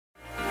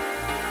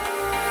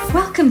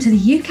Welcome to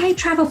the UK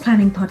Travel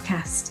Planning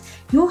Podcast.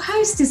 Your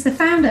host is the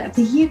founder of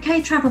the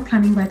UK Travel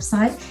Planning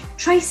website,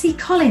 Tracy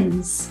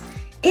Collins.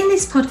 In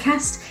this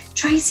podcast,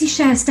 Tracy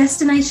shares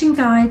destination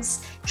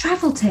guides,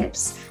 travel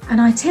tips, and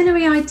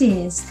itinerary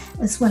ideas,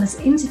 as well as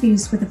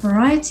interviews with a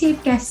variety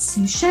of guests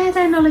who share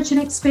their knowledge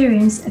and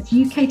experience of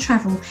UK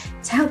travel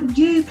to help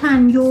you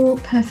plan your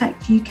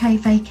perfect UK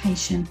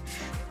vacation.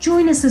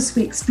 Join us as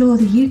we explore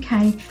the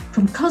UK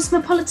from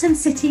cosmopolitan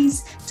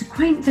cities to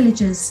quaint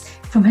villages,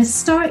 from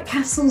historic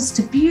castles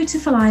to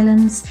beautiful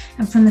islands,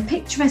 and from the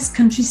picturesque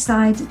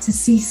countryside to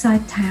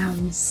seaside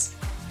towns.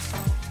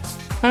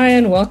 Hi,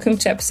 and welcome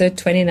to episode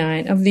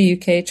 29 of the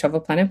UK Travel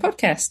Planning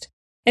Podcast.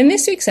 In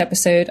this week's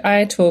episode,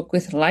 I talk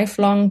with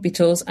lifelong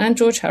Beatles and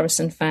George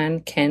Harrison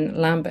fan Ken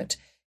Lambert,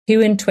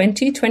 who in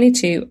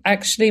 2022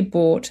 actually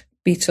bought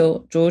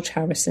Beatle George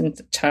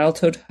Harrison's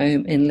childhood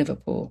home in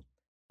Liverpool.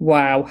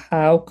 Wow,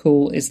 how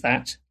cool is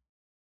that?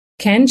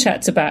 Ken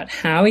chats about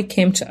how he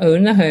came to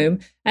own the home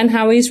and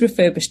how he's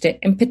refurbished it,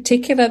 in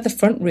particular the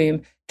front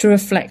room, to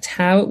reflect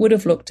how it would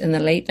have looked in the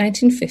late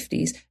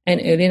 1950s and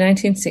early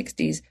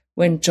 1960s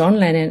when John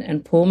Lennon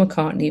and Paul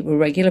McCartney were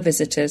regular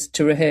visitors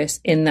to rehearse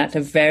in that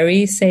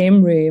very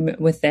same room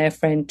with their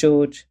friend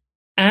George.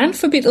 And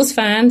for Beatles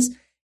fans,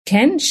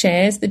 Ken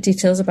shares the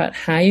details about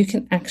how you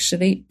can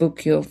actually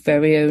book your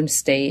very own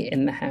stay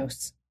in the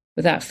house.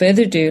 Without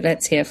further ado,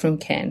 let's hear from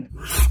Ken.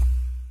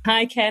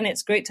 Hi, Ken.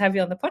 It's great to have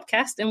you on the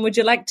podcast. And would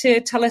you like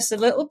to tell us a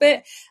little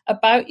bit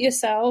about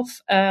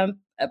yourself?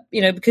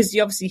 Because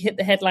you obviously hit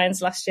the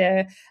headlines last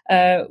year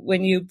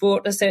when you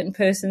bought a certain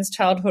person's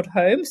childhood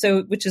home,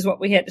 which is what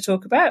we're here to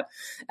talk about.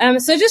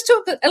 So just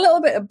talk a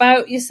little bit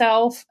about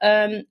yourself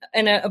and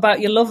about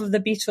your love of the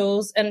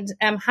Beatles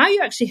and how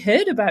you actually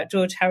heard about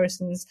George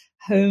Harrison's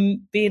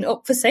home being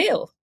up for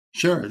sale.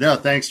 Sure. No,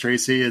 thanks,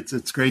 Tracy.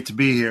 It's great to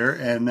be here.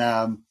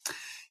 And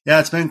yeah,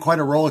 it's been quite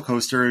a roller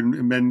coaster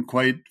and been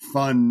quite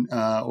fun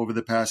over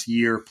the past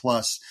year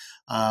plus.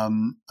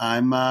 I'm,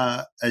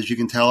 as you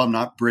can tell, I'm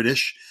not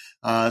British.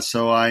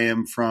 So I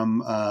am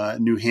from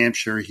New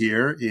Hampshire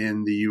here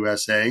in the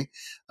USA,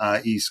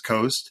 East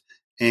Coast.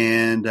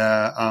 And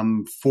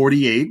I'm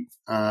 48,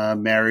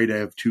 married. I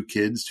have 2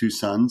 kids, 2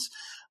 sons.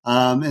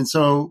 And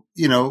so,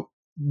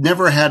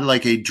 never had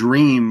like a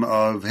dream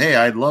of, hey,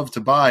 I'd love to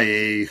buy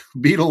a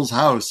Beatles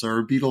house or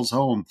a Beatles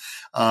home.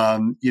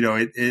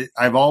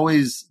 I've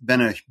always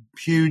been a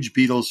huge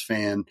Beatles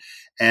fan.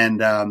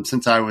 And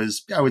since I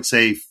was, I would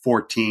say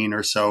 14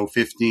 or so,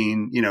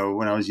 15,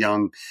 when I was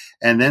young.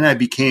 And then I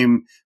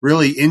became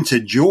really into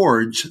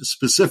George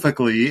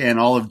specifically and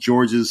all of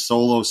George's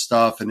solo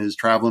stuff and his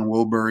Traveling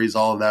Wilburys,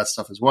 all of that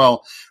stuff as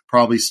well,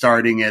 probably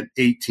starting at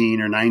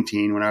 18 or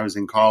 19 when I was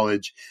in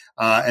college.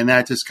 And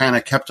that just kind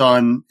of kept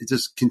on, it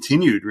just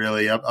continued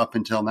really up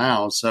until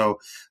now. So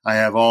I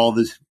have all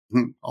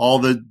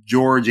the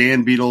George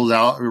and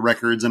Beatles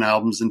records and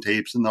albums and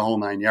tapes and the whole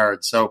 9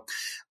 yards. So,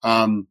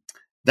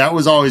 that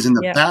was always in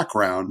the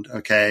background.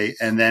 Okay.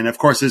 And then of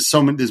course there's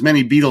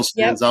many Beatles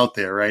fans out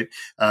there, right?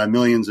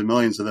 Millions and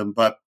millions of them.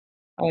 But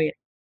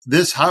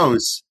this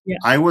house,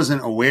 I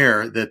wasn't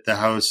aware that the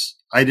house,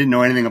 I didn't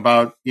know anything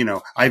about,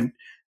 I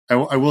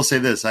will say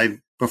this.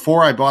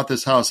 Before I bought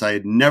this house, I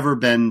had never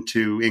been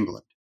to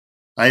England.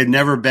 I had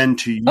never been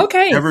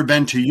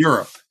to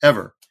Europe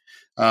ever.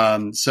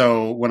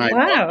 So when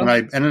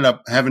I ended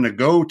up having to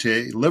go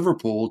to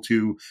Liverpool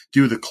to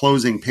do the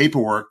closing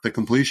paperwork, the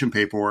completion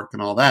paperwork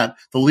and all that,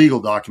 the legal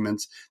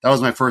documents, that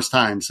was my first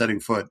time setting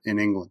foot in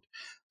England.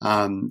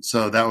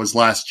 So that was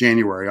last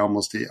January,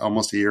 almost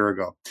a year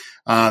ago.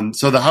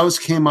 So the house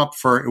came up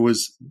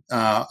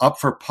up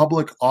for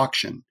public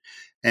auction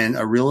and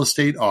a real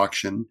estate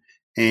auction.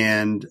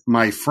 And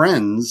my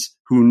friends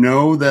who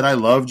know that I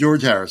love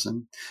George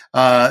Harrison,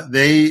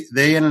 they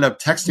ended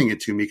up texting it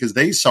to me because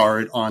they saw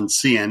it on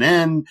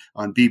CNN,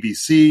 on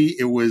BBC.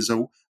 It was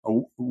a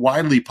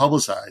widely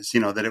publicized,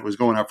 that it was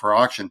going up for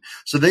auction.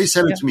 So they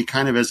sent it to me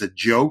kind of as a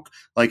joke,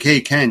 like,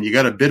 hey, Ken, you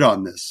got to bid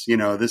on this.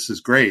 This is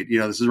great.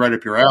 This is right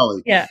up your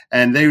alley. Yeah.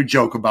 And they would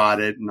joke about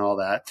it and all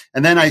that.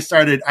 And then I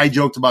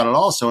joked about it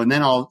also. And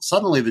then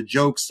suddenly the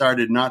joke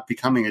started not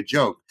becoming a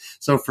joke.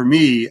 So for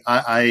me,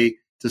 I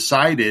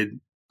decided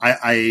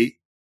I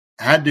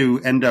had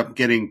to end up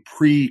getting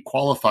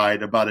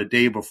pre-qualified about a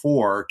day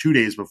before, 2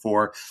 days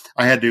before.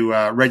 I had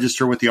to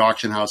register with the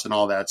auction house and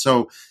all that.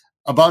 So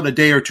about a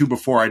day or two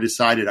before, I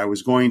decided I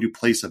was going to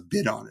place a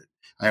bid on it.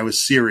 I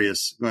was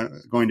serious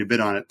going to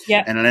bid on it.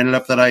 Yeah. And it ended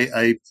up that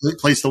I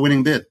placed the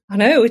winning bid. I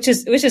know, which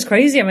is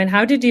crazy. I mean,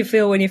 how did you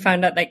feel when you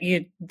found out that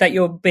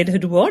your bid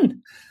had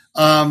won?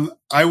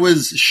 I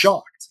was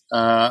shocked.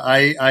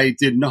 I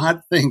did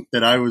not think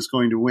that I was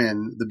going to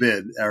win the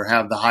bid or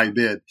have the high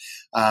bid.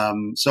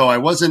 So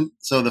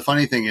the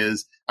funny thing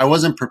is I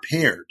wasn't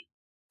prepared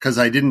because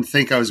I didn't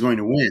think I was going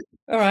to win.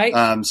 All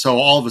right. So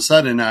all of a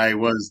sudden I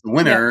was the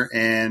winner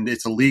and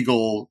it's a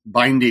legal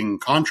binding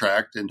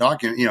contract and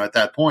document, at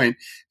that point.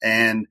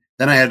 And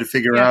then I had to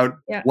figure out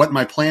what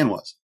my plan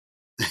was.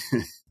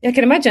 I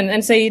can imagine.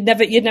 And so you'd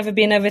never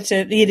been over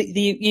to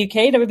the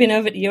UK, never been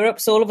over to Europe.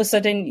 So all of a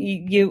sudden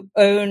you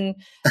own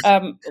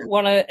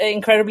one of an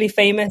incredibly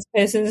famous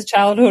person's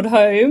childhood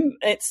home.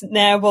 It's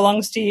now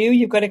belongs to you.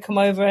 You've got to come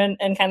over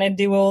and kind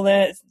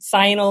of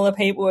sign all the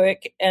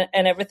paperwork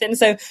and everything.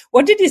 So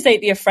what did you say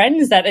to your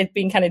friends that had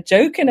been kind of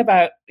joking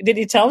about? Did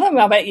you tell them?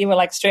 I bet you were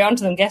like straight on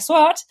to them. Guess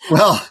what?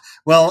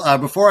 Well,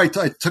 before it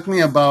took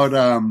me about,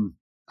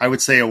 I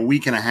would say a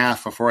week and a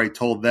half before I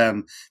told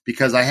them,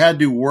 because I had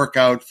to work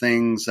out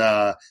things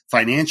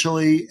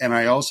financially, and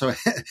I also,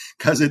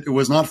 because it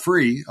was not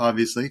free,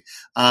 obviously,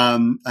 I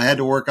had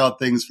to work out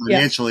things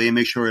financially and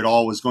make sure it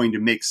all was going to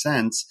make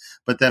sense.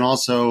 But then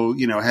also,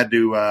 had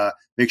to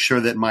make sure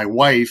that my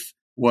wife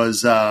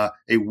was a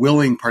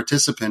willing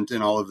participant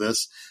in all of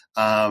this.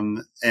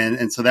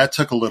 And so that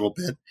took a little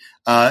bit.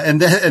 And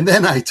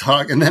then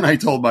I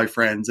told my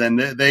friends, and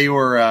they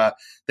were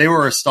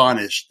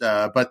astonished.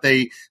 But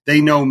they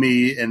know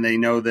me, and they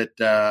know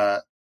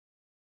that,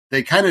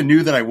 they kind of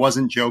knew that I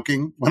wasn't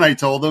joking when I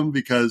told them,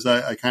 because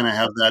I kind of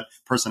have that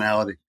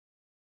personality.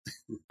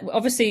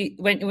 Obviously,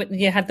 when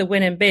you had the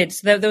winning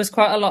bids, there was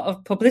quite a lot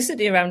of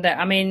publicity around it.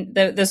 I mean,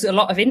 there's a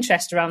lot of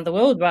interest around the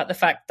world about the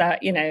fact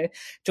that,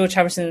 George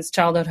Harrison's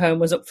childhood home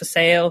was up for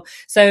sale.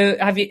 So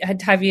have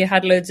you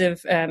had loads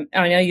of, I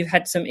know you've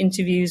had some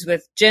interviews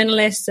with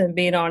journalists and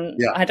been on,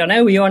 I don't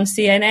know, were you on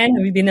CNN?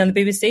 Have you been on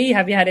the BBC?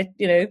 Have you had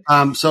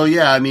it, So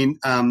yeah, I mean,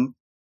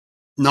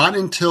 not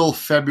until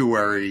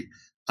February.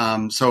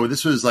 So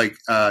this was like,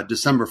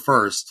 December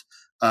 1st.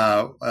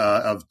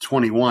 Of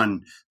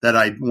 21 that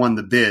I won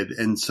the bid.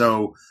 And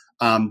so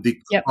the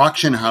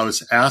auction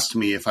house asked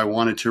me if I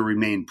wanted to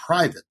remain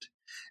private.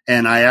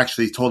 And I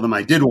actually told them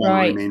I did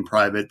want to remain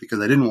private, because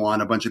I didn't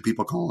want a bunch of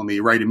people calling me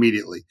right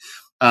immediately.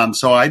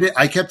 So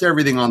I kept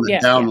everything on the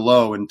down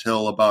low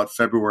until about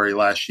February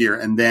last year,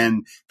 and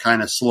then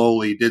kind of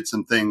slowly did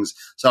some things.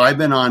 So I've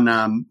been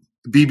on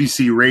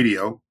BBC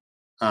Radio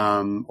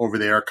over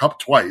there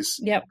twice.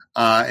 Yep.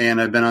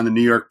 And I've been on the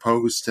New York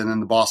Post, and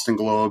then the Boston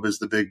Globe is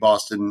the big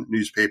Boston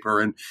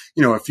newspaper, and,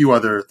 a few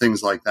other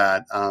things like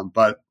that.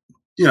 But,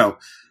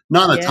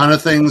 not a ton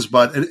of things,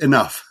 but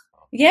enough.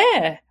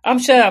 Yeah, I'm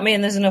sure. I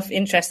mean, there's enough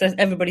interest.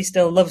 Everybody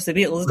still loves the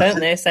Beatles, don't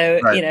they? So,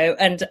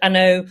 and I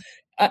know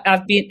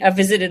I've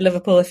visited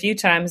Liverpool a few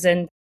times,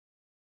 and,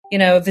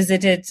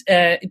 visited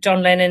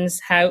John Lennon's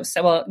house,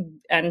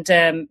 and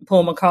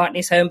Paul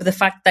McCartney's home. But the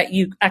fact that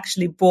you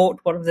actually bought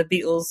one of the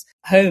Beatles'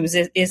 homes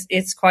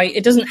it's quite.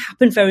 It doesn't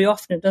happen very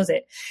often, does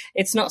it?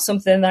 It's not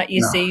something that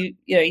you see,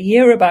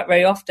 hear about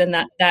very often.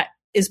 That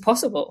is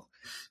possible,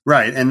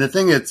 right? And the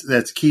thing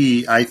that's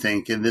key, I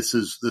think, and this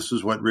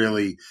is what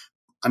really.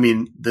 I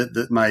mean,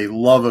 my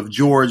love of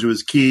George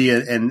was key,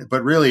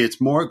 but really, it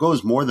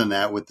goes more than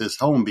that with this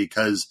home,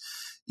 because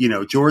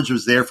George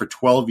was there for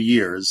 12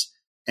 years.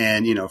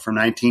 And, from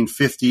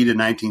 1950 to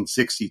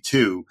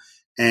 1962.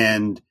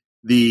 And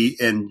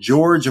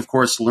George, of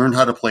course, learned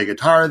how to play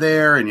guitar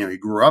there. And, he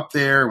grew up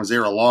there and was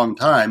there a long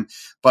time.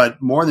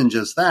 But more than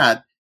just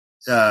that,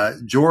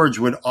 George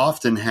would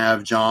often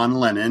have John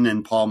Lennon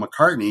and Paul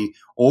McCartney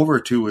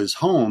over to his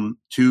home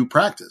to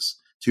practice,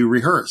 to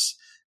rehearse.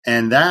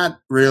 And that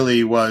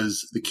really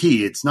was the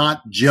key. It's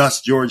not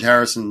just George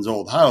Harrison's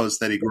old house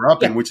that he grew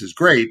up in, which is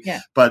great,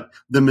 but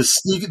the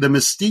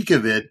mystique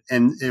of it,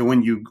 and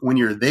when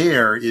you're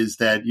there, is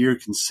that you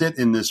can sit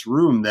in this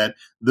room that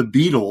the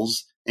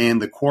Beatles and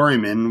the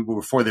Quarrymen,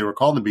 before they were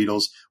called the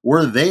Beatles,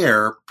 were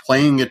there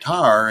playing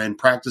guitar and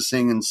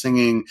practicing and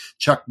singing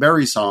Chuck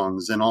Berry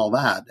songs and all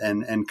that,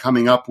 and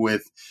coming up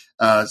with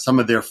some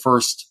of their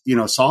first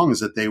songs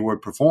that they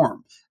would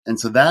perform. And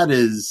so that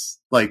is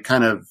like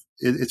kind of.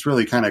 It's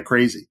really kind of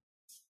crazy.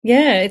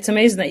 Yeah, it's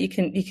amazing that you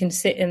can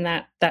sit in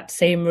that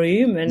same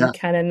room and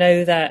kind of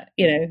know that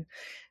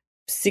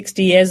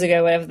 60 years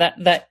ago, whatever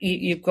that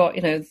you've got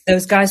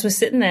those guys were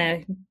sitting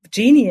there,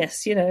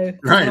 genius,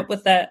 coming up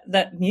with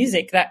that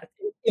music that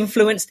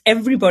influenced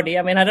everybody.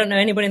 I mean, I don't know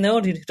anybody in the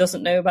world who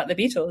doesn't know about the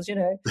Beatles,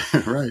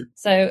 Right.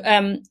 So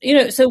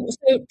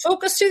so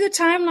talk us through the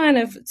timeline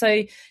of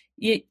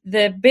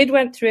the bid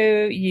went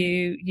through,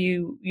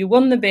 you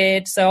won the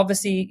bid, so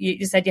obviously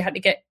you said you had to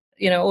get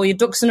all your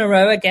ducks in a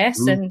row, I guess,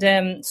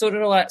 and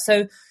sorted all that.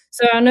 So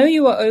I know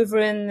you were over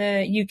in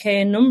the UK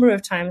a number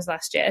of times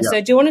last year. So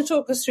do you want to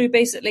talk us through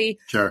basically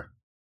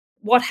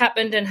what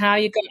happened and how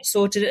you got it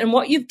sorted, and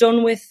what you've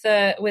done with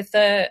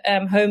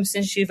the home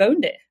since you've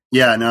owned it?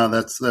 Yeah, no,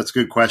 that's a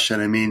good question.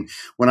 I mean,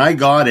 when I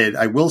got it,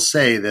 I will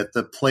say that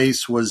the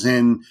place was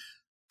in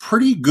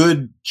pretty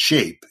good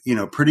shape,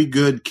 pretty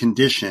good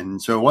condition.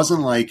 So it wasn't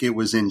like it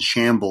was in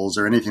shambles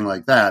or anything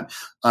like that.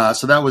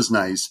 So that was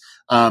nice.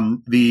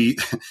 The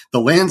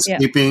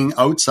landscaping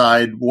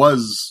outside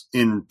was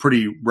in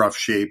pretty rough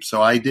shape.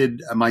 So I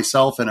did,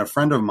 myself and a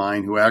friend of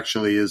mine who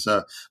actually is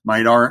a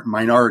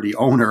minority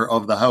owner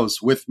of the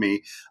house with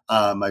me,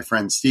 my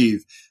friend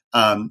Steve.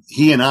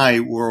 He and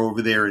I were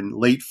over there in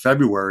late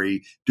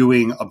February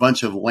doing a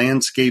bunch of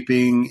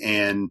landscaping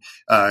and,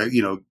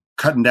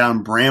 cutting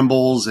down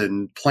brambles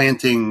and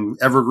planting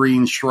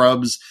evergreen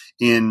shrubs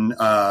in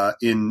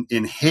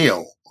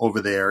hail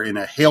over there in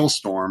a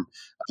hailstorm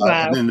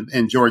Wow.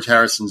 in George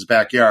Harrison's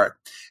backyard,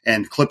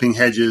 and clipping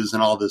hedges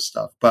and all this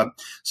stuff. But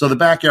so the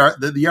backyard,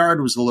 the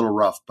yard was a little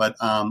rough, but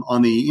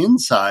on the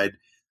inside,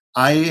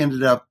 I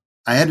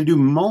had to do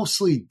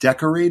mostly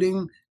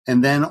decorating,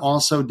 and then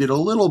also did a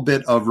little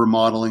bit of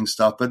remodeling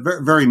stuff, but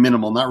very, very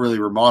minimal, not really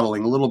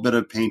remodeling, a little bit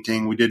of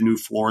painting. We did new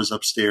floors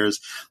upstairs.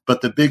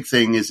 But the big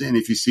thing is, and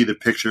if you see the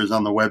pictures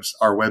on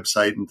our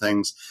website and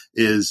things,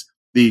 is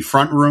the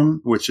front room,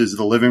 which is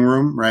the living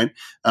room, right?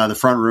 The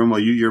front room. Well,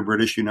 you're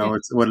British, you know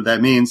what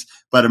that means,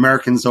 but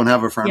Americans don't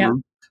have a front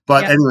room.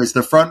 But anyways,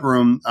 the front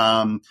room,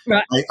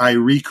 Right. I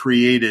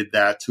recreated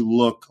that to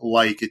look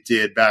like it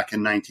did back in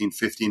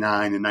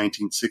 1959 and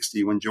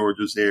 1960 when George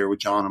was there with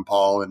John and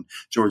Paul and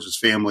George's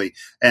family.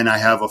 And I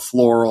have a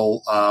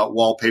floral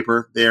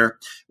wallpaper there,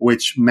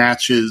 which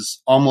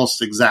matches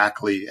almost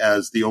exactly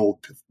as the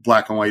old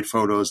black and white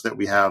photos that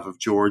we have of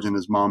George and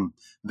his mom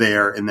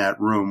there in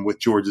that room with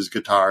George's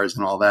guitars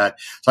and all that.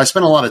 So I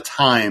spent a lot of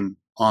time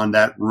on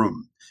that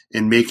room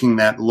in making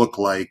that look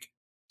like,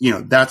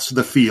 that's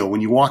the feel.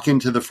 When you walk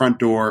into the front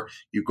door,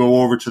 you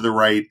go over to the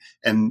right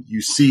and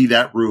you see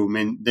that room,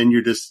 and then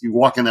you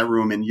walk in that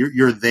room and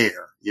you're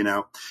there,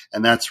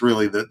 and that's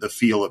really the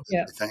feel of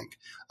it, I think.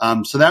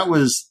 So that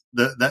was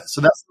that's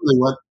really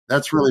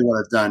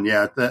what I've done.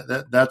 Yeah.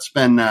 That's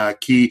been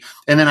key.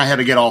 And then I had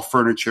to get all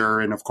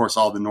furniture and of course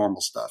all the normal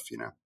stuff,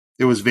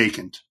 it was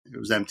vacant. It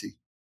was empty.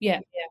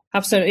 Yeah,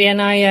 absolutely.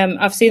 And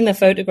I've seen the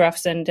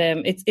photographs, and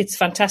it's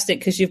fantastic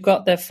because you've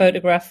got the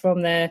photograph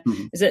from the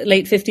is it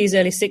late 50s,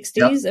 early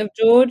 60s of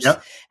George,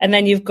 and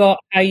then you've got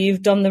how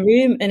you've done the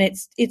room, and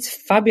it's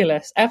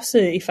fabulous,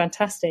 absolutely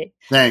fantastic.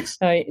 Thanks.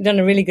 So you've done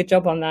a really good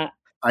job on that.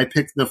 I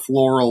picked the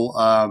floral.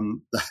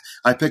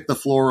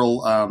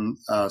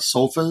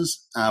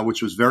 Sofas,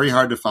 which was very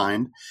hard to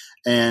find,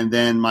 and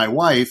then my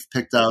wife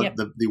picked out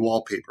the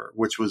wallpaper,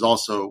 which was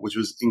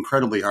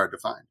incredibly hard to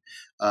find.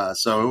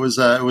 So it was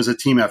a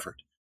team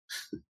effort.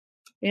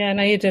 Yeah,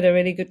 no, you did a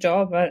really good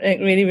job.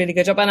 Really, really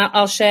good job. And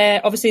I'll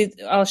share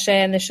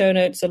in the show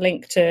notes a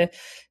link to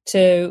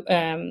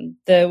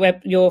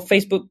your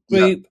Facebook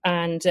group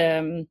and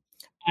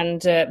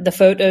the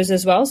photos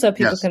as well, so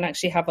people can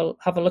actually have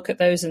a look at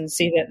those and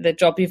see the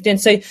job you've done.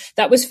 So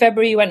that was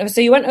February. You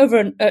went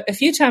over a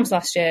few times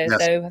last year.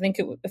 Yes. So I think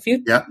a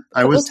few. Yeah,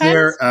 I was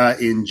there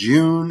in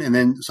June, and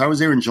then I was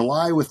there in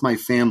July with my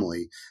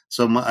family.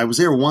 So I was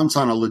there once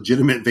on a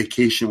legitimate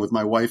vacation with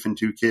my wife and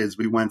 2 kids.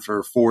 We went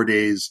for 4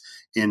 days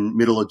in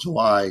middle of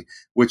July,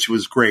 which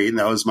was great. And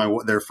that was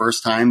their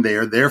first time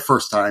there, their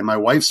first time, my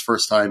wife's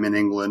first time in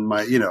England,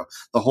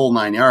 the whole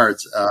 9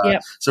 yards.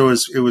 So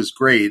it was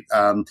great.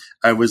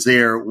 I was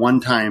there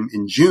one time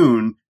in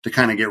June to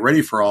kind of get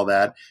ready for all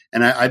that.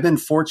 And I've been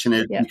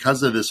fortunate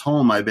because of this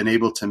home. I've been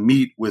able to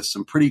meet with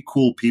some pretty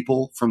cool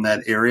people from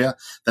that area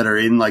that are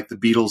in like the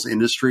Beatles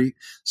industry.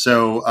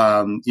 So,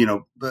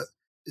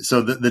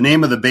 so the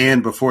name of the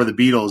band before the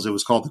Beatles, it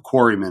was called the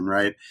Quarrymen,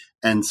 right?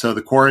 And so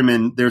the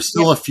Quarrymen, there's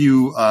still a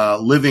few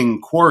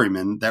living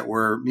Quarrymen that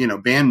were,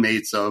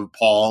 bandmates of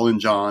Paul and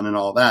John and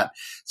all that.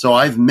 So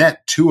I've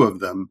met 2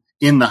 of them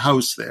in the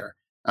house there.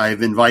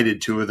 I've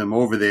invited 2 of them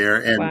over there.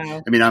 And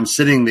wow. I mean, I'm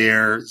sitting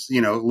there,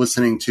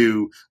 listening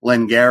to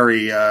Len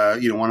Gary,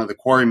 one of the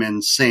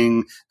Quarrymen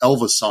sing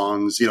Elvis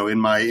songs,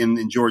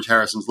 in George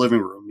Harrison's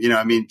living room.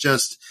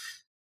 Just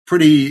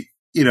pretty,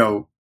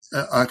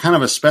 kind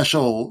of a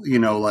special,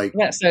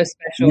 that's so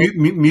special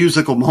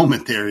musical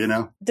moment there,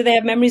 Do they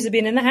have memories of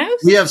being in the house?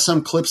 We have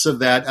some clips of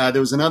that.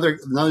 There was another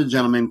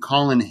gentleman,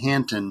 Colin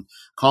Hanton.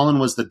 Colin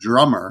was the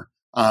drummer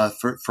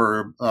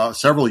for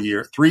several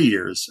years, 3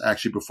 years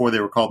actually, before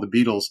they were called the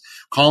Beatles.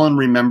 Colin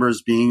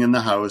remembers being in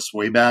the house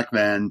way back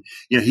then.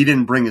 He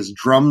didn't bring his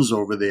drums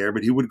over there,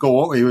 but he would go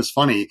over. It was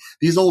funny.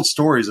 These old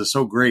stories are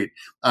so great.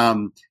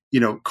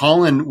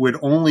 Colin would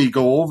only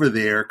go over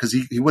there because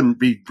he wouldn't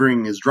be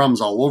bringing his drums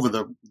all over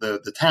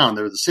the town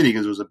or the city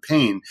because it was a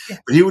pain. Yeah.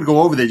 But he would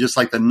go over there just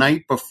like the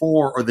night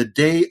before or the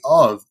day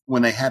of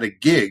when they had a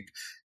gig,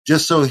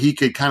 just so he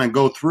could kind of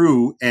go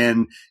through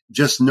and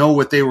just know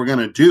what they were going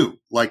to do.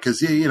 Like, and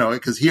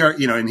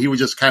he would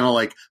just kind of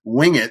like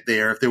wing it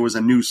there if there was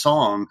a new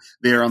song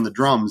there on the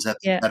drums at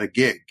a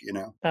gig,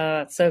 Oh,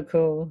 that's so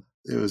cool.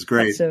 It was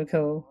great. That's so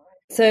cool.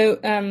 So,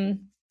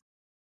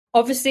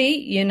 obviously,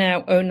 you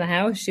now own the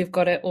house. You've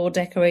got it all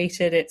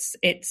decorated. It's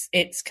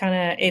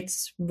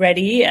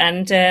ready.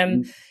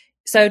 And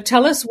so,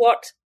 tell us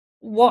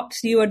what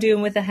you are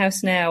doing with the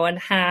house now, and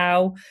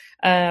how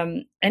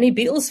any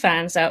Beatles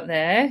fans out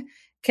there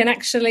can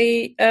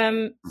actually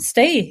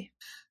stay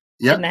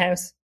in the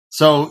house.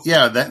 So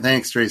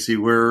thanks, Tracy.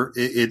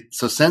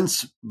 So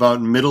since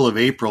about middle of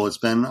April, it's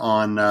been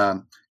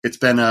on. It's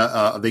been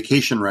a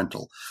vacation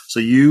rental. So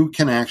you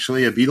can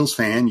actually, a Beatles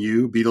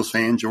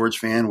fan, George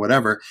fan,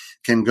 whatever,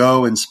 can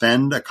go and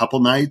spend a couple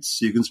nights.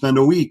 You can spend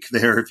a week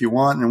there if you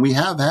want. And we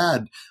have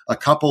had a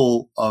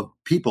couple of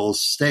people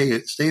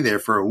stay there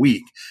for a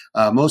week.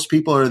 Most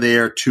people are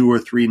there 2 or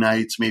 3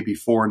 nights, maybe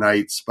 4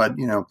 nights, but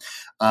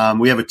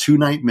we have a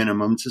 2-night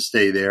minimum to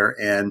stay there,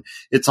 and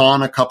it's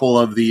on a couple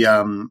of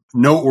the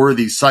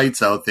noteworthy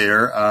sites out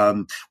there.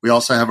 We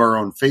also have our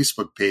own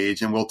Facebook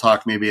page, and we'll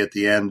talk maybe at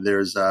the end.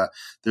 There's a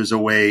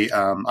way.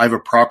 I have a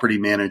property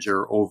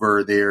manager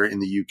over there in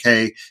the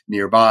UK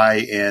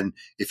nearby, and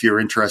if you're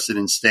interested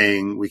in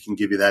staying, we can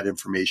give you that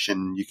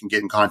information. You can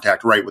get in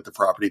contact right with the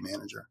property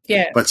manager.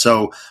 Yeah. But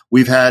so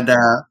we've had,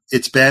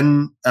 it's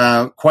been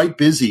quite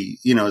busy,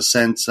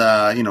 since,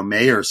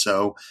 May or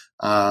so,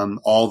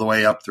 all the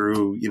way up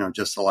through,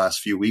 just the last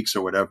few weeks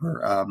or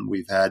whatever.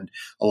 We've had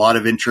a lot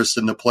of interest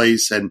in the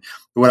place. And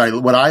what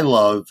I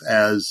love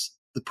as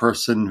the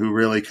person who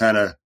really kind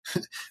of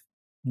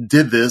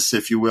did this,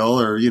 if you will,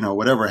 or,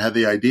 whatever, had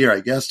the idea, I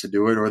guess, to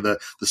do it, or the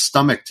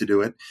stomach to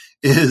do it,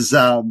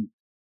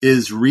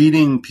 is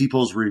reading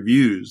people's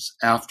reviews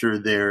after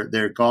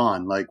they're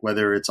gone, like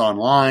whether it's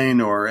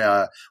online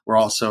or we're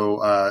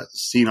also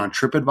seen on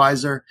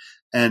TripAdvisor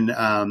and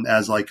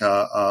as like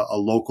a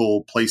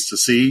local place to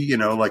see,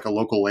 like a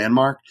local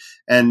landmark.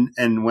 And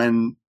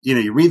when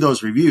you read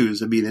those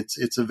reviews, I mean,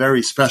 it's a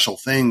very special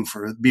thing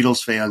for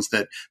Beatles fans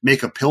that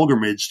make a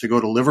pilgrimage to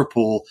go to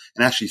Liverpool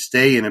and actually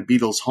stay in a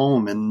Beatles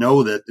home and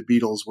know that the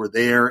Beatles were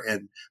there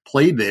and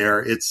played there.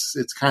 It's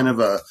kind of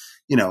a,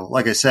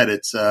 like I said,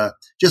 it's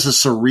just a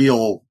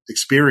surreal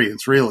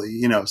experience,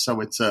 really,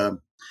 so it's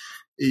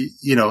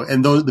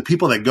and the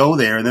people that go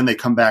there and then they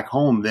come back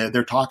home,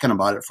 they're talking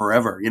about it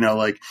forever,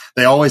 like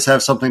they always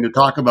have something to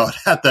talk about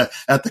at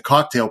the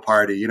cocktail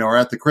party, or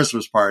at the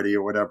Christmas party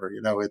or whatever,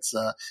 it's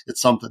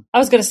something. I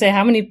was going to say,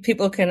 how many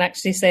people can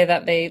actually say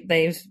that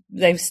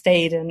they've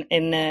stayed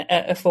in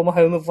a former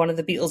home of one of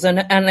the Beatles,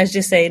 and as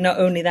you say, not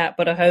only that,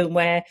 but a home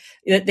where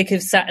they could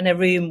have sat in a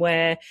room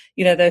where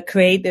the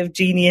creative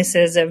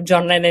geniuses of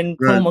John Lennon,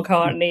 Paul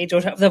McCartney,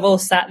 George, they've all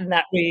sat in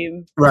that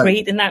room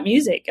creating that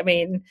music. I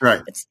mean,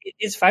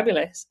 it's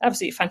fabulous,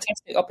 absolutely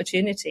fantastic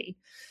opportunity.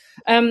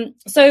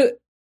 So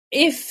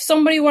if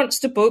somebody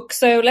wants to book,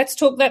 so let's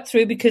talk that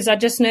through, because I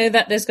just know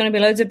that there's going to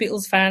be loads of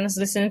Beatles fans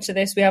listening to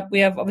this. We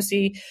have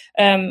obviously,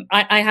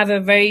 I have a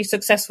very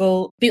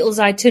successful Beatles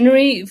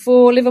itinerary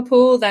for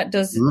Liverpool that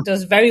does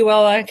very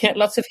well. I get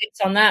lots of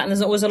hits on that, and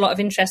there's always a lot of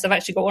interest. I've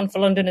actually got one for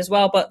London as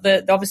well, but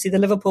obviously the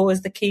Liverpool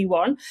is the key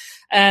one.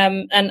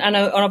 And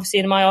obviously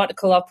in my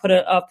article I'll put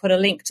a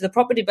link to the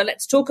property. But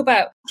let's talk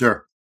about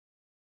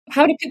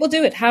how do people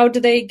do it? How do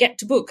they get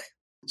to book?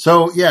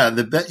 So yeah,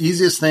 the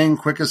easiest thing,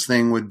 quickest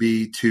thing would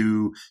be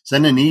to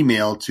send an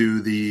email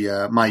to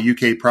the my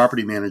UK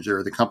property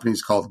manager. The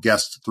company's called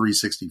Guest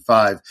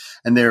 365,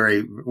 and they're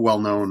a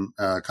well-known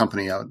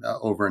company out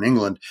over in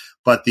England.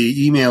 But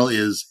the email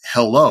is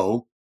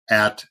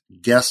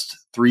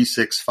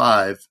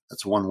hello@guest365.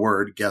 That's one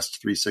word,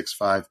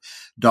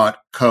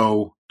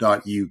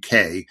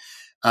 guest365.co.uk.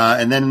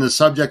 And then in the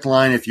subject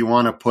line, if you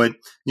want to put,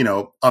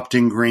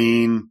 Upton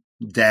Green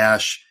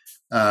dash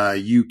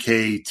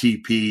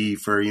UKTP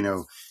for,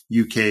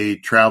 UK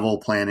travel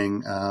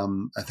planning.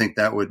 I think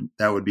that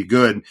would be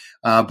good.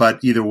 But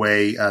either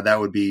way, that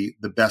would be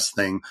the best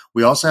thing.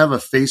 We also have a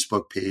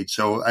Facebook page.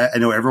 So I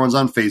know everyone's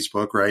on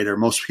Facebook, right? Or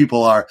most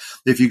people are.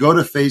 If you go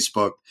to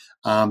Facebook,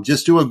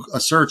 just do a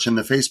search in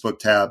the Facebook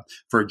tab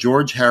for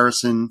George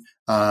Harrison,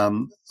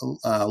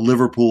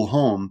 Liverpool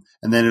home,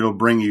 and then it'll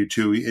bring you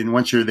to, and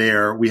once you're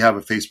there, we have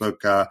a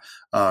Facebook,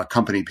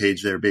 company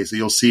page there. Basically,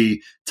 you'll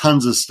see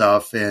tons of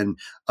stuff. And,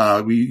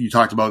 you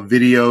talked about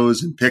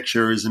videos and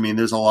pictures. I mean,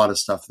 there's a lot of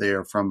stuff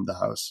there from the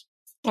house.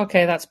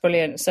 Okay, that's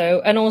brilliant.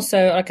 So, and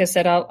also, like I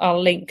said,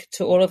 I'll link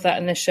to all of that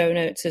in the show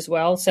notes as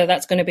well. So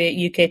that's going to be at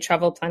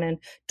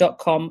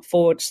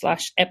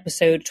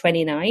uktravelplanning.com/episode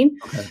 29.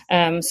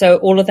 Okay. So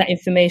all of that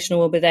information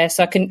will be there.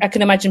 So I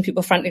can imagine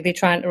people frantically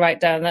trying to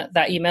write down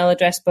that email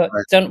address, but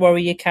don't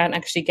worry, you can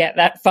actually get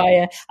that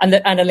via, and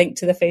a link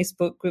to the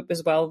Facebook group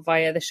as well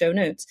via the show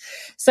notes.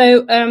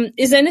 So,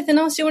 is there anything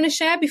else you want to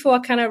share before I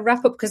kind of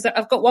wrap up? Because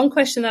I've got one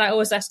question that I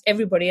always ask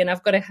everybody, and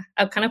I've kind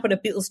of put a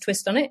Beatles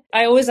twist on it.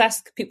 I always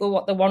ask people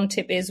what the one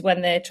tip is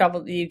when they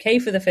travel to the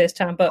UK for the first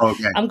time, but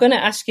I'm going to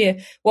ask you,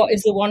 what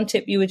is the one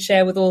tip you would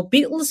share with all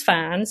Beatles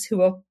fans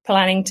who are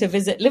planning to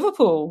visit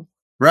Liverpool?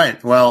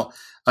 Right. Well,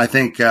 I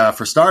think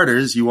for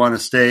starters, you want to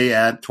stay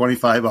at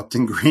 25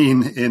 Upton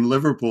Green in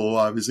Liverpool,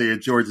 obviously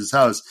at George's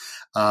house.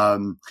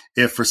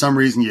 If for some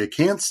reason you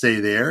can't stay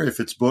there, if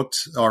it's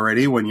booked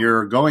already when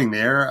you're going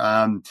there,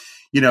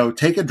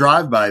 take a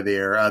drive by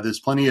there.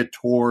 There's plenty of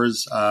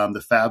tours.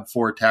 The Fab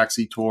Four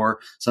taxi tour.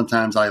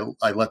 Sometimes I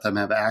let them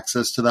have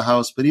access to the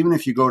house. But even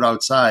if you go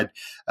outside,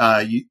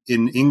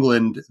 in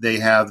England, they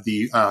have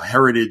the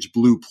heritage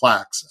blue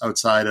plaques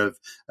outside of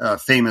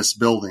famous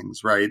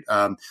buildings, right?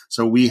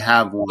 So we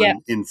have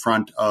one in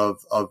front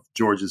of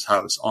George's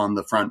house on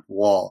the front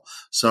wall.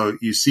 So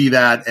you see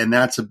that, and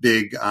that's a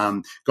big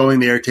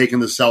going there, taking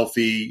the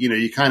selfie.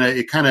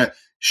 It kind of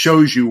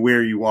shows you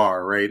where you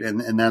are, right?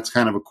 And that's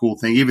kind of a cool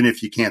thing, even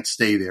if you can't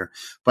stay there.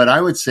 But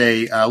I would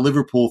say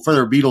Liverpool, for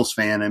a Beatles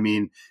fan, I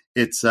mean,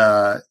 it's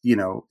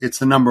it's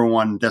the number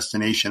one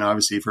destination,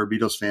 obviously, for a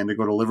Beatles fan to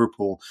go to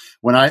Liverpool.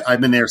 When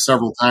I've been there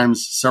several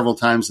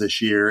times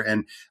this year,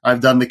 and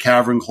I've done the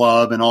Cavern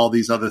Club and all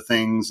these other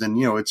things, and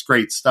it's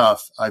great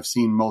stuff. I've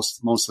seen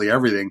mostly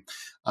everything,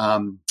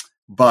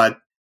 but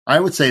I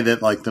would say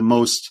that like the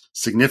most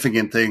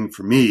significant thing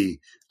for me,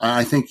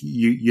 I think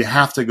you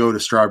have to go to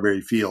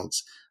Strawberry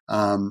Fields.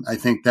 I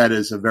think that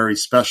is a very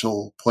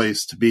special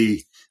place to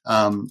be.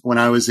 When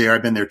I was there,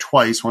 I've been there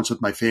twice, once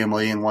with my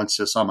family and once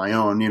just on my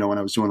own, when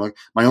I was doing like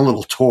my own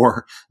little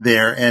tour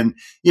there. And,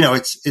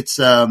 it's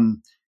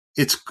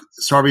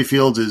Strawberry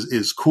Fields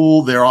is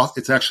cool.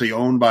 It's actually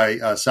owned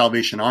by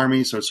Salvation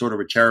Army. So it's sort of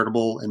a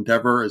charitable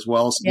endeavor as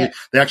well. So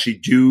they actually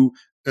do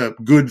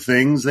good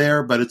things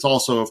there, but it's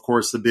also, of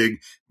course, the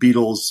big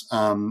Beatles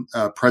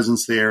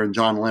presence there and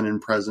John Lennon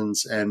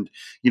presence, and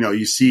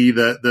you see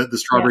the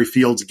Strawberry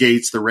Fields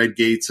gates, the red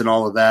gates, and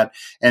all of that.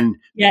 And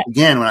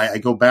again, when I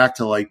go back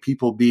to like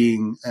people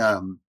being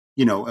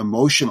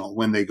emotional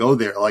when they go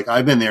there, like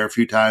I've been there a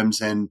few times,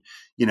 and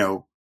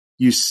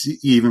you see,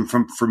 even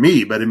for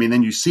me, but I mean,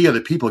 then you see other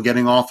people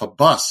getting off a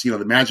bus,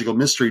 the Magical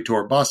Mystery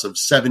Tour bus of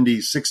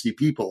 70, 60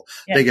 people.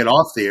 Yeah. They get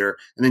off there,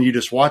 and then you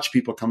just watch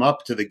people come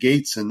up to the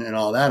gates and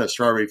all that of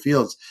Strawberry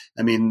Fields.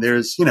 I mean,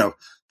 there's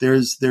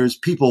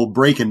people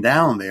breaking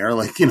down there,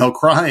 like,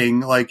 crying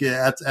like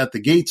at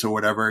the gates or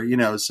whatever,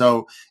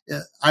 so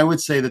I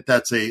would say that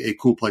that's a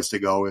cool place to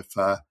go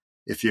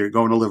if you're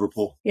going to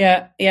Liverpool.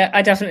 Yeah,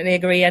 I definitely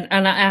agree.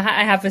 And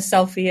I have a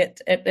selfie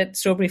at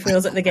Strawberry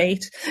Fields at the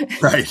gate.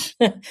 Right.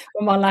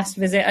 From our last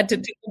visit. I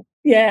took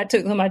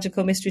the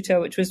Magical Mystery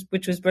Tour, which was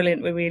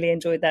brilliant. We really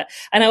enjoyed that.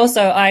 And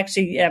I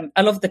actually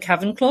I love the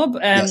Cavern Club.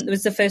 Yes. It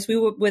was the first we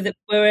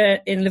were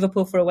in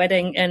Liverpool for a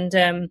wedding,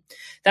 and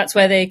that's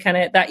where they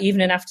that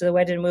evening after the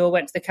wedding we all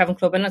went to the Cavern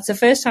Club, and that's the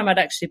first time I'd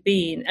actually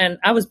been, and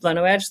I was blown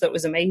away. I just thought it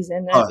was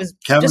amazing. It was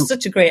just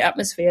such a great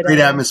atmosphere. Great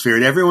atmosphere,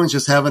 and everyone's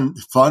just having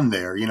fun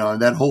there.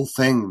 And that whole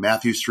thing,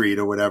 Matthew Street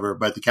or whatever.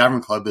 But the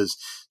Cavern Club is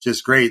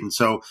just great. And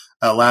so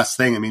last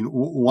thing, I mean,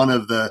 one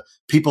of the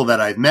people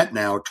that I've met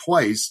now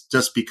twice,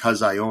 just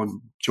because I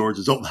own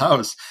George's old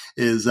house,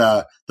 is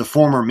the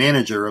former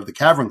manager of the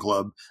Cavern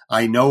Club.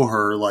 I know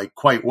her like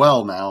quite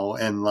well now.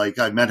 And like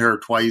I met her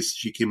twice.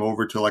 She came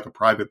over to like a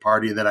private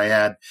party that I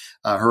had,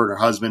 her and her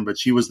husband, but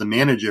she was the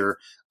manager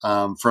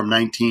from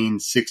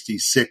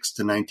 1966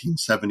 to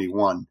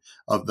 1971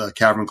 of the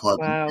Cavern Club.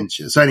 Wow.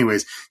 So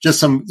anyways, just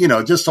some,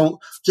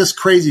 just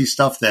crazy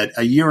stuff that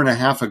a year and a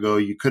half ago,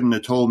 you couldn't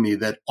have told me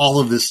that all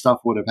of this stuff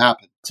would have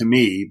happened to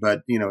me.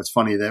 But, it's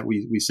funny that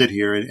we sit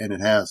here and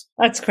it has.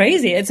 That's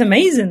crazy. It's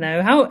amazing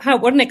though.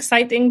 What an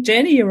exciting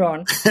journey you're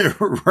on.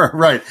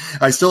 Right.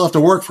 I still have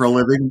to work for a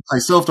living.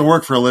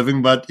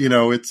 But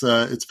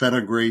it's been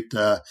a great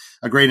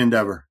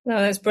endeavor. No,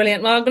 that's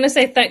brilliant. Well, I'm going to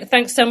say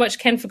thanks so much,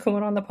 Ken, for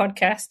coming on the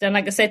podcast. And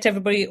like I said to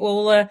everybody,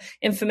 all the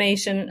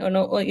information and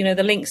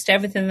the links to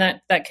everything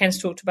that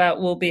Ken's talked about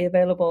will be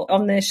available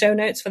on the show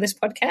notes for this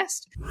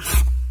podcast.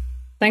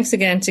 Thanks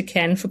again to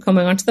Ken for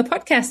coming onto the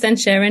podcast and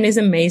sharing his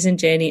amazing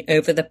journey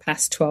over the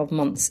past 12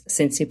 months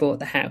since he bought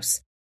the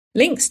house.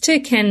 Links to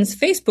Ken's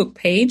Facebook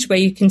page, where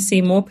you can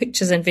see more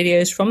pictures and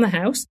videos from the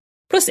house,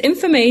 plus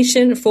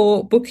information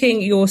for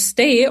booking your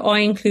stay, are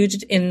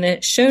included in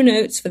the show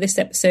notes for this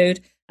episode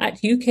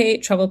at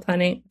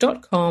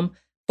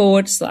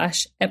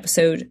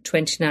uktravelplanning.com/episode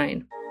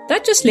 29.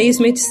 That just leaves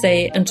me to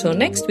say until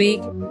next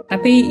week,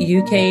 happy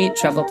UK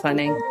travel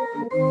planning.